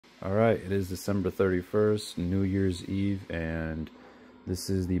Alright, it is December 31st, New Year's Eve, and this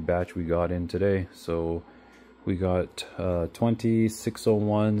is the batch we got in today. So we got 20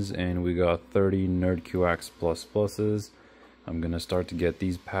 601s and we got 30 NerdQX pluses. I'm gonna start to get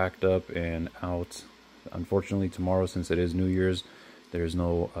these packed up and out. Unfortunately, tomorrow, since it is New Year's, there's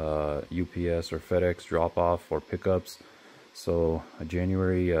no UPS or FedEx drop-off or pickups. So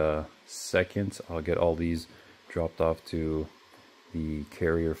January 2nd, I'll get all these dropped off to the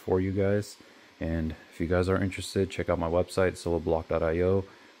carrier for you guys. And if you guys are interested, check out my website, soloblock.io.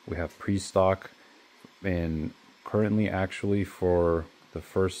 We have pre-stock, and currently, actually, for the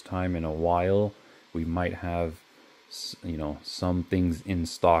first time in a while, we might have, you know, some things in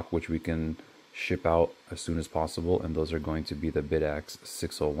stock which we can ship out as soon as possible, and those are going to be the Bitaxe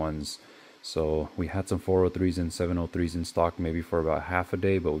 601s. So we had some 403s and 703s in stock maybe for about half a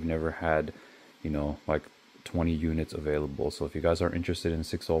day, but we've never had, you know, like 20 units available. So if you guys are interested in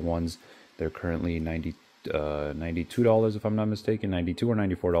 601s, they're currently $92 if I'm not mistaken, $92 or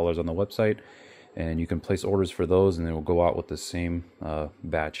 $94 on the website, and you can place orders for those, and they will go out with the same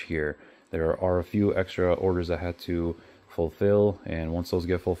batch here. There are a few extra orders I had to fulfill, and once those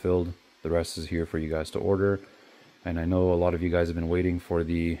get fulfilled, the rest is here for you guys to order. And I know a lot of you guys have been waiting for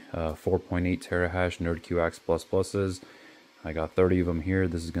the 4.8 terahash NerdQX pluses. I got 30 of them here.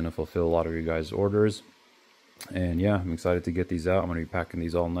 This is going to fulfill a lot of you guys' orders. And yeah, I'm excited to get these out. I'm going to be packing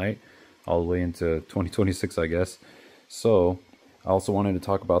these all night, all the way into 2026, I guess. So I also wanted to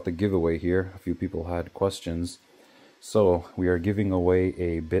talk about the giveaway here. A few people had questions. So we are giving away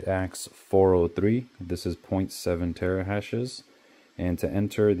a Bitaxe 403. This is 0.7 terahashes. And to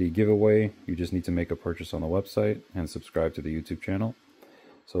enter the giveaway, you just need to make a purchase on the website and subscribe to the YouTube channel.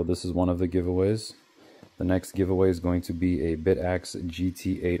 So this is one of the giveaways. The next giveaway is going to be a Bitaxe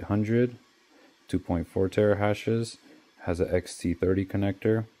BT800. 2.4 terahashes, has a XT30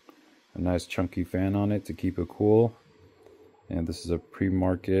 connector, a nice chunky fan on it to keep it cool, and this is a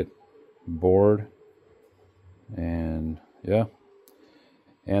pre-market board. And yeah,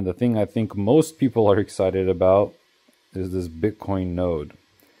 and the thing I think most people are excited about is this Bitcoin node.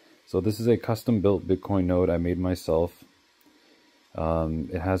 So this is a custom built Bitcoin node I made myself.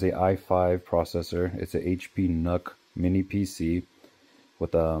 It has a i5 processor. It's a HP NUC mini PC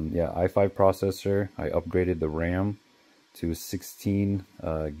with i5 processor. I upgraded the RAM to 16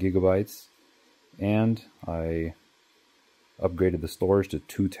 gigabytes, and I upgraded the storage to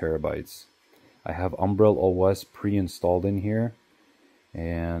 2 terabytes. I have Umbrel OS pre-installed in here,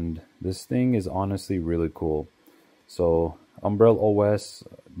 and this thing is honestly really cool. So Umbrel OS,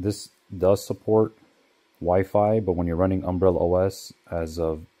 this does support Wi-Fi, but when you're running Umbrel OS, as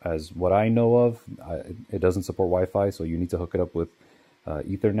what I know of, it doesn't support Wi-Fi, so you need to hook it up with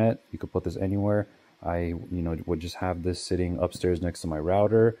Ethernet. You could put this anywhere. I would just have this sitting upstairs next to my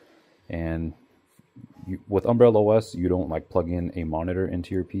router, and with Umbrel OS, you don't like plug in a monitor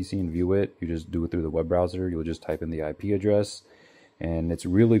into your PC and view it. You just do it through the web browser. You'll just type in the IP address, and it's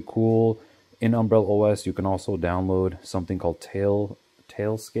really cool. In Umbrel OS, you can also download something called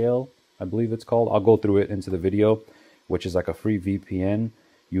Tailscale, I believe it's called. I'll go through it into the video, which is like a free VPN.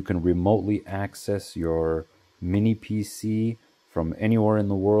 You can remotely access your mini PC from anywhere in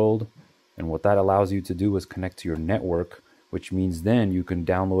the world, and what that allows you to do is connect to your network, which means then you can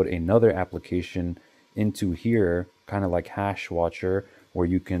download another application into here, kind of like Hash Watcher, where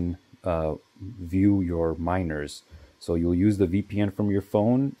you can view your miners. So you'll use the VPN from your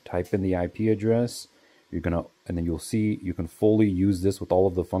phone, type in the IP address, and then you'll see you can fully use this with all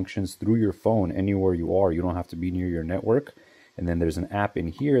of the functions through your phone anywhere you are. You don't have to be near your network. And then there's an app in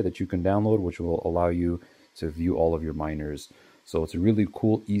here that you can download, which will allow you to view all of your miners. So it's a really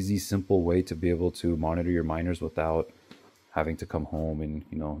cool, easy, simple way to be able to monitor your miners without having to come home and,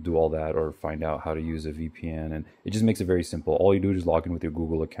 you know, do all that or find out how to use a VPN. And it just makes it very simple. All you do is log in with your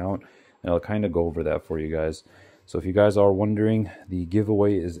Google account, and I'll kind of go over that for you guys. So if you guys are wondering, the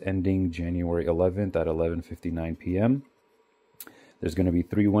giveaway is ending January 11th at 11:59 p.m. There's going to be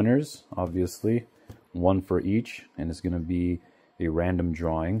 3 winners, obviously, 1 for each, and it's going to be a random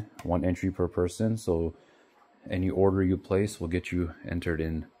drawing, 1 entry per person. So any order you place will get you entered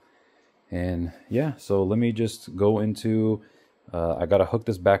in. And yeah, so let me just go into, I gotta hook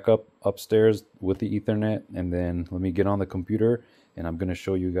this back up upstairs with the Ethernet, and then let me get on the computer, and I'm gonna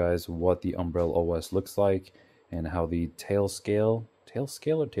show you guys what the Umbrel OS looks like and how the Tailscale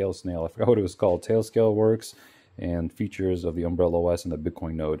or Tailsnail, I forgot what it was called, Tailscale works, and features of the Umbrel OS and the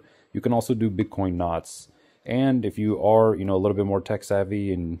Bitcoin node. You can also do Bitcoin knots. And if you are, you know, a little bit more tech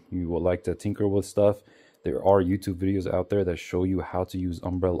savvy and you would like to tinker with stuff, there are YouTube videos out there that show you how to use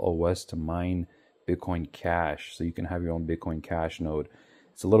Umbrel OS to mine Bitcoin Cash. So you can have your own Bitcoin Cash node.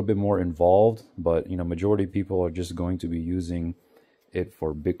 It's a little bit more involved, but you know, majority of people are just going to be using it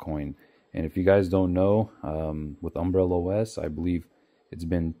for Bitcoin. And if you guys don't know, with Umbrel OS, I believe it's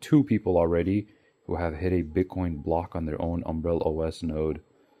been 2 people already who have hit a Bitcoin block on their own Umbrel OS node,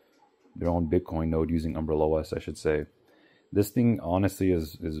 their own Bitcoin node using Umbrel OS, I should say. This thing honestly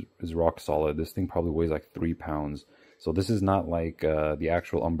is rock solid. This thing probably weighs like 3 pounds. So this is not like the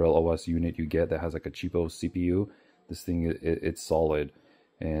actual Umbrel OS unit you get that has like a cheapo CPU. This thing, it's solid.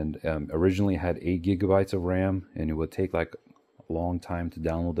 And originally had 8 gigabytes of RAM, and it would take like a long time to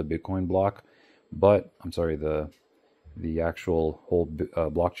download the Bitcoin block. But I'm sorry, the actual whole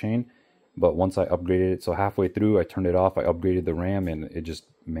blockchain. But once I upgraded it, so halfway through I turned it off, I upgraded the RAM, and it just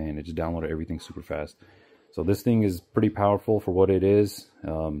downloaded everything super fast. So this thing is pretty powerful for what it is.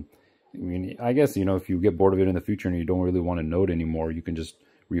 I mean, I guess, you know, if you get bored of it in the future and you don't really want a node anymore, you can just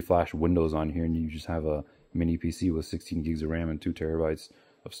reflash Windows on here and you just have a mini PC with 16 gigs of RAM and 2 terabytes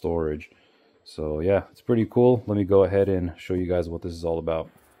of storage. So yeah, it's pretty cool. Let me go ahead and show you guys what this is all about.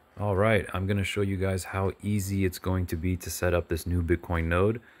 All right, I'm going to show you guys how easy it's going to be to set up this new Bitcoin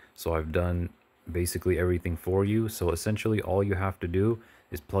node. So I've done basically everything for you. So essentially all you have to do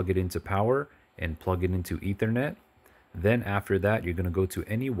is plug it into power and plug it into Ethernet. Then after that, you're going to go to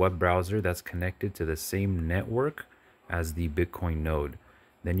any web browser that's connected to the same network as the Bitcoin node.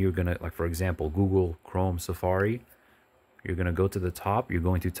 Then you're going to, like for example, Google, Chrome, Safari. You're going to go to the top. You're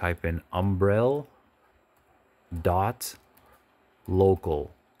going to type in umbrel.local.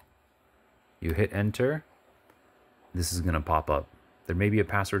 You hit enter. This is going to pop up. There may be a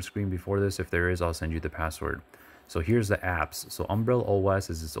password screen before this. If there is, I'll send you the password. So here's the apps. So Umbrel OS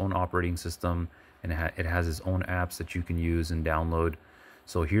is its own operating system, and it has its own apps that you can use and download.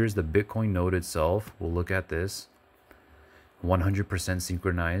 So here's the Bitcoin node itself. We'll look at this. 100%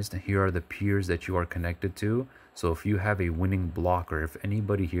 synchronized. Here are the peers that you are connected to. So if you have a winning block, or if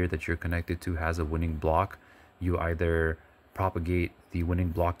anybody here that you're connected to has a winning block, you either propagate the winning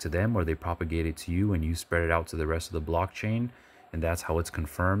block to them, or they propagate it to you and you spread it out to the rest of the blockchain. And that's how it's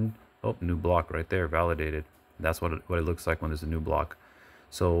confirmed. Oh, new block right there, validated. That's what it looks like when there's a new block.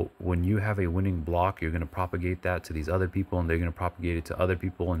 So when you have a winning block, you're going to propagate that to these other people, and they're going to propagate it to other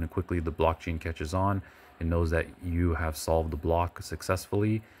people, and then quickly the blockchain catches on and knows that you have solved the block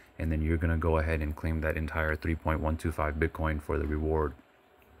successfully, and then you're going to go ahead and claim that entire 3.125 Bitcoin for the reward.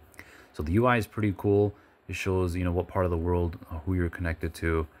 So the UI is pretty cool. It shows, you know, what part of the world, who you're connected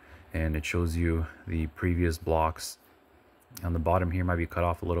to, and it shows you the previous blocks. On the bottom here might be cut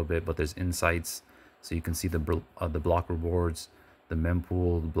off a little bit, but there's insights, so you can see the block rewards, the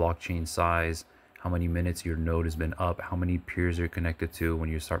mempool, the blockchain size, how many minutes your node has been up, how many peers you're connected to when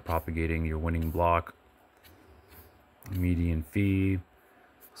you start propagating your winning block, median fee.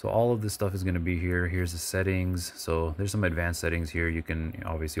 So all of this stuff is going to be here. Here's the settings. So there's some advanced settings here. You can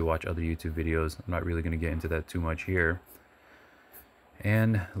obviously watch other YouTube videos. I'm not really going to get into that too much here.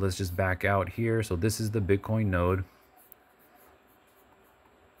 And let's just back out here. So this is the Bitcoin node.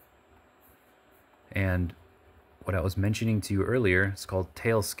 And what I was mentioning to you earlier, it's called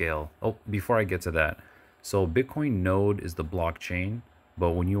Tailscale. Oh, before I get to that. So Bitcoin node is the blockchain,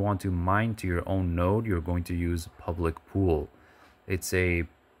 but when you want to mine to your own node, you're going to use public pool.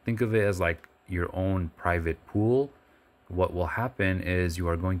 Think of it as like your own private pool. What will happen is you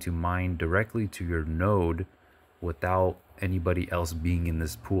are going to mine directly to your node without anybody else being in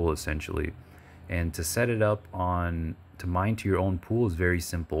this pool, essentially. And to set it up to mine to your own pool is very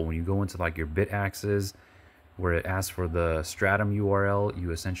simple. When you go into like your Bitaxes, where it asks for the stratum URL, you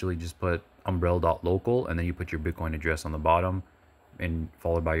essentially just put umbrel.local, and then you put your Bitcoin address on the bottom, and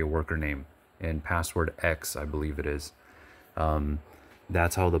followed by your worker name and password X, I believe it is.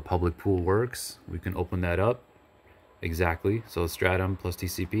 That's how the public pool works. We can open that up. Exactly. So stratum plus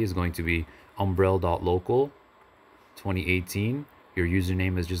TCP is going to be umbrel.local 2018. Your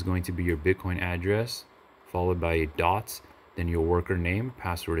username is just going to be your Bitcoin address, followed by a dot, then your worker name,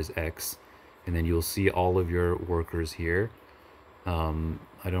 password is X, and then you'll see all of your workers here.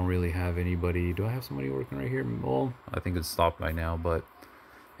 I don't really have anybody. Do I have somebody working right here? Well, I think it's stopped by now, but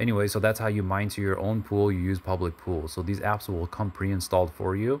anyway, so that's how you mine to your own pool. You use public pool. So these apps will come pre-installed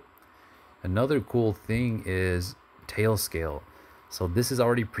for you. Another cool thing is Tailscale. So this is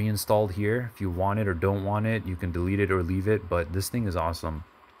already pre-installed here. If you want it or don't want it, you can delete it or leave it, but this thing is awesome.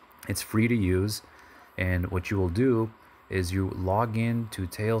 It's free to use, and what you will do is you log in to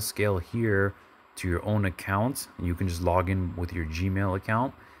Tailscale here to your own account. You can just log in with your Gmail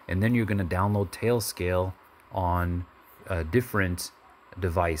account, and then you're going to download Tailscale on a different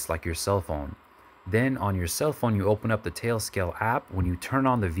device like your cell phone. Then on your cell phone, you open up the Tailscale app. When you turn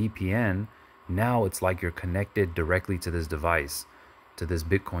on the VPN, now it's like you're connected directly to this device. to this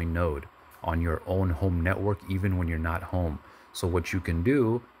Bitcoin node on your own home network, even when you're not home. So what you can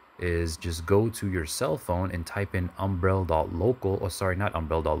do is just go to your cell phone and type in umbrel.local, or sorry, not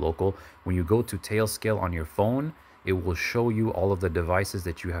umbrel.local. When you go to Tailscale on your phone, it will show you all of the devices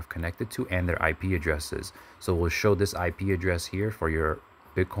that you have connected to and their IP addresses. So we'll show this IP address here for your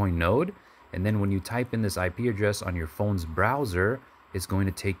Bitcoin node. And then when you type in this IP address on your phone's browser, it's going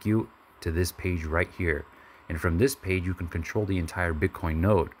to take you to this page right here. And from this page, you can control the entire Bitcoin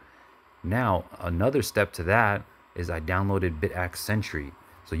node. Now, another step to that is I downloaded Bitaxe Sentry.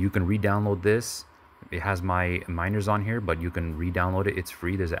 So you can re-download this. It has my miners on here, but you can re-download it. It's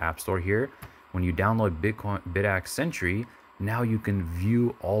free. There's an app store here. When you download Bitaxe Sentry, now you can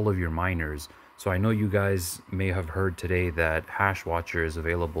view all of your miners. So I know you guys may have heard today that Hashwatcher is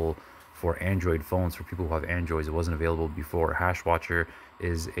available for Android phones for people who have Androids. It wasn't available before. Hashwatcher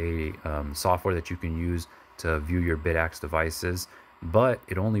is a software that you can use to view your Bitaxe devices, but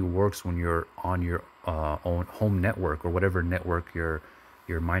it only works when you're on your own home network or whatever network your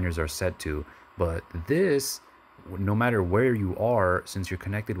miners are set to. But this, no matter where you are, since you're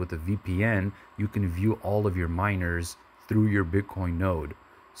connected with a VPN, you can view all of your miners through your Bitcoin node.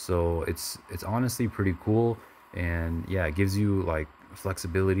 So it's honestly pretty cool, and yeah, it gives you like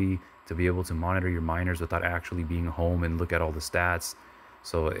flexibility to be able to monitor your miners without actually being home and look at all the stats.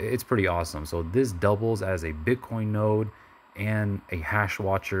 So it's pretty awesome. So this doubles as a Bitcoin node and a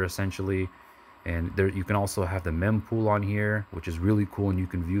Hashwatcher essentially. And there you can also have the mempool on here, which is really cool, and you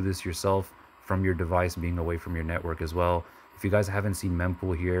can view this yourself from your device being away from your network as well. If you guys haven't seen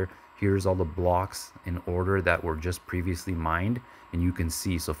mempool here, here's all the blocks in order that were just previously mined, and you can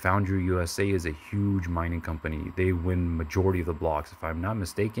see. So Foundry USA is a huge mining company. They win majority of the blocks. If I'm not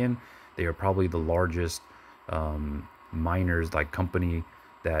mistaken, they are probably the largest miners, like company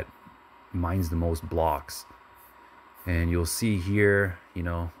that mines the most blocks. And you'll see here, you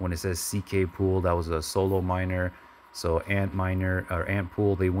know, when it says CK Pool, that was a solo miner. So Ant Miner or Ant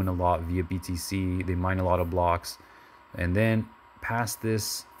Pool, they win a lot via BTC. They mine a lot of blocks. And then past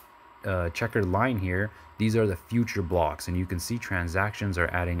this checkered line here, these are the future blocks, and you can see transactions are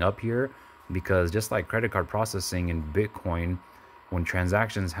adding up here, because just like credit card processing in Bitcoin, when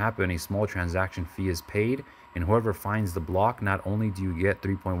transactions happen, a small transaction fee is paid, and whoever finds the block, not only do you get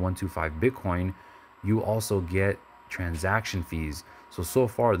 3.125 Bitcoin, you also get transaction fees. So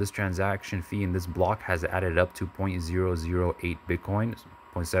far this transaction fee in this block has added up to 0.008 Bitcoin.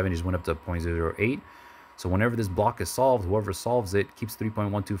 0.7 just went up to 0.008. So whenever this block is solved, whoever solves it keeps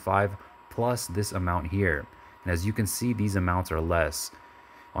 3.125 plus this amount here. And as you can see, these amounts are less.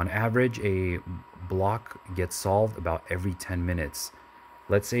 On average, a block gets solved about every 10 minutes.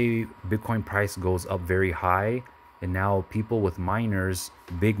 Let's say Bitcoin price goes up very high, and now people with miners,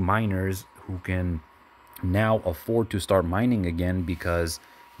 big miners who can now afford to start mining again, because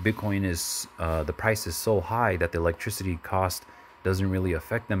Bitcoin is the price is so high that the electricity cost doesn't really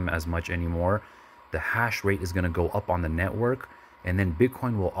affect them as much anymore. The hash rate is going to go up on the network, and then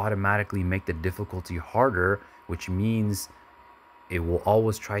Bitcoin will automatically make the difficulty harder, which means it will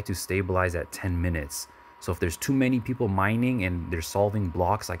always try to stabilize at 10 minutes. So if there's too many people mining and they're solving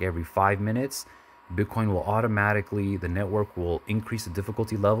blocks like every 5 minutes, Bitcoin will automatically, the network will increase the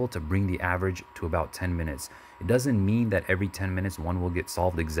difficulty level to bring the average to about 10 minutes. It doesn't mean that every 10 minutes one will get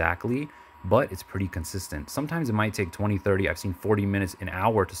solved exactly, but it's pretty consistent. Sometimes it might take 20, 30, I've seen 40 minutes, an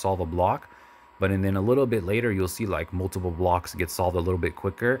hour to solve a block, but and then a little bit later, you'll see like multiple blocks get solved a little bit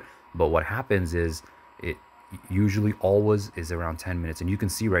quicker. But what happens is it usually always is around 10 minutes. And you can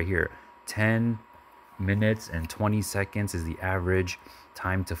see right here, 10 minutes and 20 seconds is the average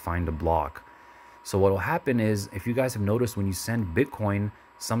time to find a block. So what will happen is, if you guys have noticed, when you send Bitcoin,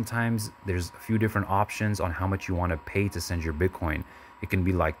 sometimes there's a few different options on how much you want to pay to send your Bitcoin. It can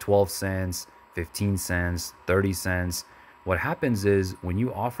be like 12 cents, 15 cents, 30 cents. What happens is when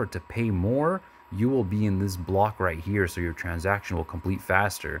you offer to pay more, you will be in this block right here, so your transaction will complete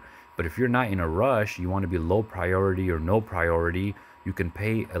faster. But if you're not in a rush, you want to be low priority or no priority, you can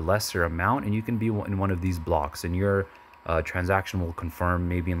pay a lesser amount and you can be in one of these blocks, and your transaction will confirm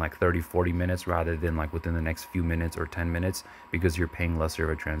maybe in like 30-40 minutes rather than like within the next few minutes or 10 minutes, because you're paying lesser of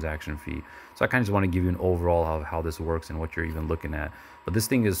a transaction fee. So I kind of just want to give you an overall of how this works and what you're even looking at. But this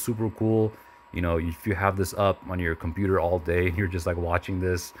thing is super cool. You know, if you have this up on your computer all day and you're just like watching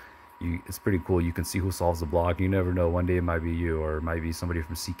this, it's pretty cool. You can see who solves the block. You never know, one day it might be you, or it might be somebody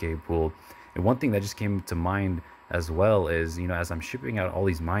from CK Pool. And one thing that just came to mind as well is, you know, as I'm shipping out all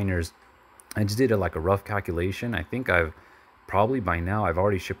these miners, I just did like a rough calculation. I think I've probably by now I've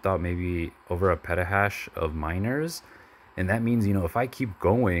already shipped out maybe over a petahash of miners. And that means, you know, if I keep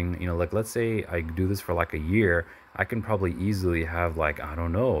going, you know, like let's say I do this for like a year, I can probably easily have like, I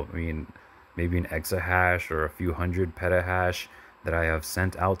don't know, I mean, maybe an exahash or a few hundred petahash that I have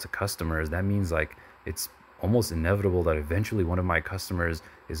sent out to customers. That means like it's almost inevitable that eventually one of my customers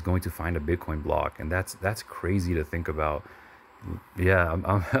is going to find a Bitcoin block, and that's crazy to think about. Yeah,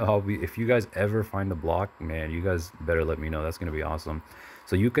 I'll be, if you guys ever find a block, man, you guys better let me know. That's gonna be awesome.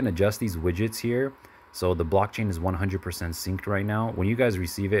 So you can adjust these widgets here. So the blockchain is 100% synced right now. When you guys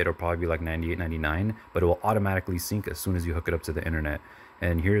receive it, it'll probably be like 98, 99, but it will automatically sync as soon as you hook it up to the internet.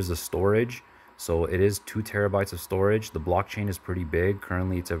 And here's the storage. So it is 2 terabytes of storage. The blockchain is pretty big.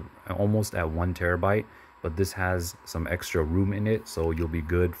 Currently it's almost at 1 terabyte, but this has some extra room in it, so you'll be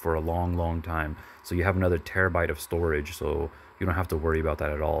good for a long time. So you have another terabyte of storage, so you don't have to worry about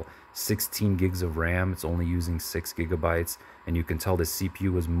that at all. 16 gigs of RAM, it's only using 6 gigabytes, and you can tell the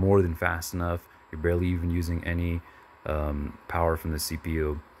CPU is more than fast enough. You're barely even using any power from the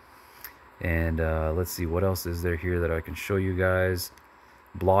CPU. And let's see, what else is there here that I can show you guys?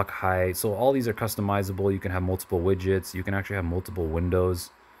 Block height. So all these are customizable. You can have multiple widgets. You can actually have multiple windows.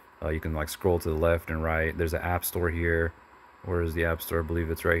 You can like scroll to the left and right. There's an app store here. Where is the app store? I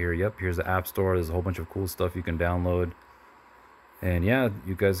believe it's right here. Yep, here's the app store. There's a whole bunch of cool stuff you can download. And yeah,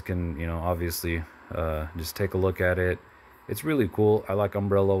 you guys can, you know, obviously just take a look at it. It's really cool. I like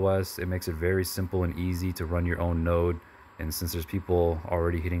Umbrel OS. It makes it very simple and easy to run your own node. And since there's people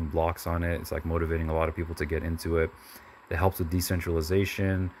already hitting blocks on it, it's like motivating a lot of people to get into it. It helps with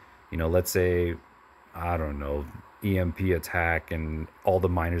decentralization. You know, let's say, I don't know, EMP attack and all the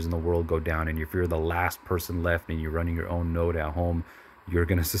miners in the world go down, and if you're the last person left and you're running your own node at home, you're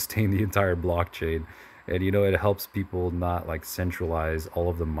going to sustain the entire blockchain. And you know, it helps people not like centralize all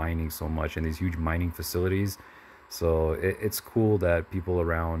of the mining so much in these huge mining facilities. So it's cool that people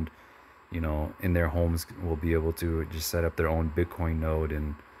around, you know, in their homes will be able to just set up their own Bitcoin node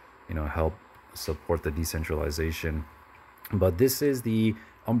and, you know, help support the decentralization. But this is the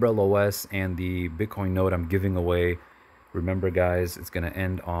Umbrel OS and the Bitcoin node I'm giving away. Remember guys, it's going to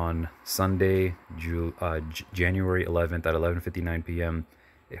end on Sunday, January 11th at 11:59 p.m.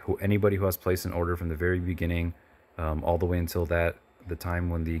 Anybody who has placed an order from the very beginning all the way until the time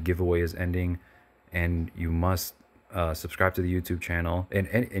when the giveaway is ending, and you must subscribe to the YouTube channel.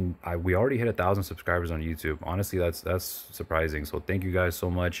 And we already hit 1,000 subscribers on YouTube. Honestly, that's surprising. So thank you guys so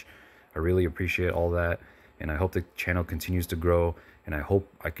much. I really appreciate all that. And I hope the channel continues to grow, and I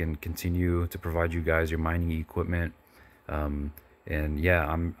hope I can continue to provide you guys your mining equipment. And yeah,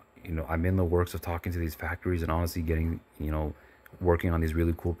 I'm in the works of talking to these factories and honestly getting, you know, working on these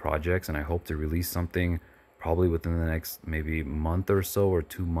really cool projects, and I hope to release something probably within the next maybe month or so, or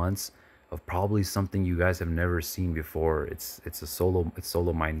 2 months, of probably something you guys have never seen before. It's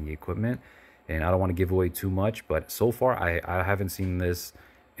solo mining equipment, and I don't want to give away too much, but so far I haven't seen this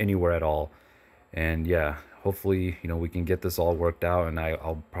anywhere at all. And yeah, hopefully, you know, we can get this all worked out, and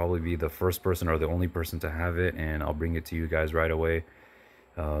I'll probably be the first person or the only person to have it, and I'll bring it to you guys right away,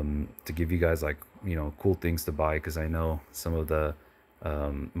 to give you guys, like, you know, cool things to buy, because I know some of the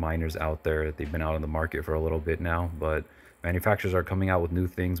miners out there, they've been out on the market for a little bit now, but manufacturers are coming out with new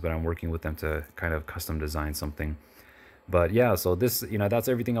things, but I'm working with them to kind of custom design something. But yeah, so this, you know, that's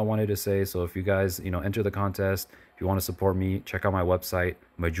everything I wanted to say. So if you guys, you know, enter the contest, if you want to support me, check out my website.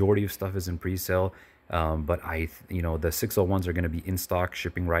 Majority of stuff is in pre-sale, but you know, the 601s are going to be in stock,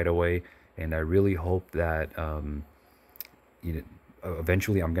 shipping right away, and I really hope that you know,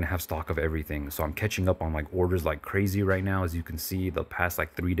 eventually I'm gonna have stock of everything. So I'm catching up on like orders like crazy right now. As you can see, the past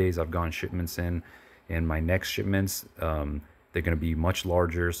like 3 days I've gone shipments in, and my next shipments, they're gonna be much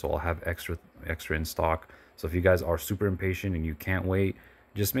larger, so I'll have extra in stock. So if you guys are super impatient and you can't wait,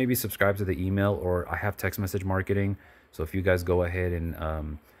 just maybe subscribe to the email, or I have text message marketing. So if you guys go ahead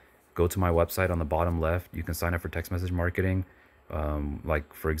and go to my website on the bottom left, you can sign up for text message marketing.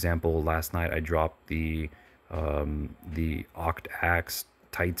 Like for example, last night I dropped the Octax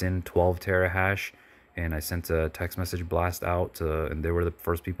Titan 12 terahash, and I sent a text message blast out to, and they were the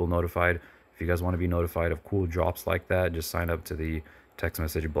first people notified. If you guys want to be notified of cool drops like that, just sign up to the text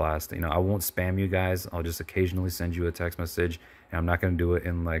message blast. You know, I won't spam you guys. I'll just occasionally send you a text message, and I'm not going to do it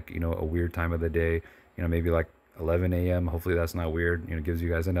in like, you know, a weird time of the day, you know, maybe like 11 a.m. Hopefully that's not weird. You know, it gives you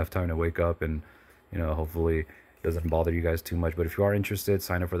guys enough time to wake up, and, you know, hopefully it doesn't bother you guys too much. But if you are interested,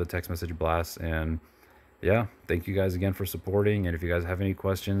 sign up for the text message blast. And yeah, thank you guys again for supporting, and if you guys have any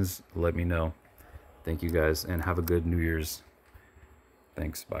questions, let me know. Thank you guys, and have a good New Year's.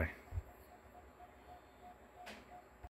 Thanks, bye.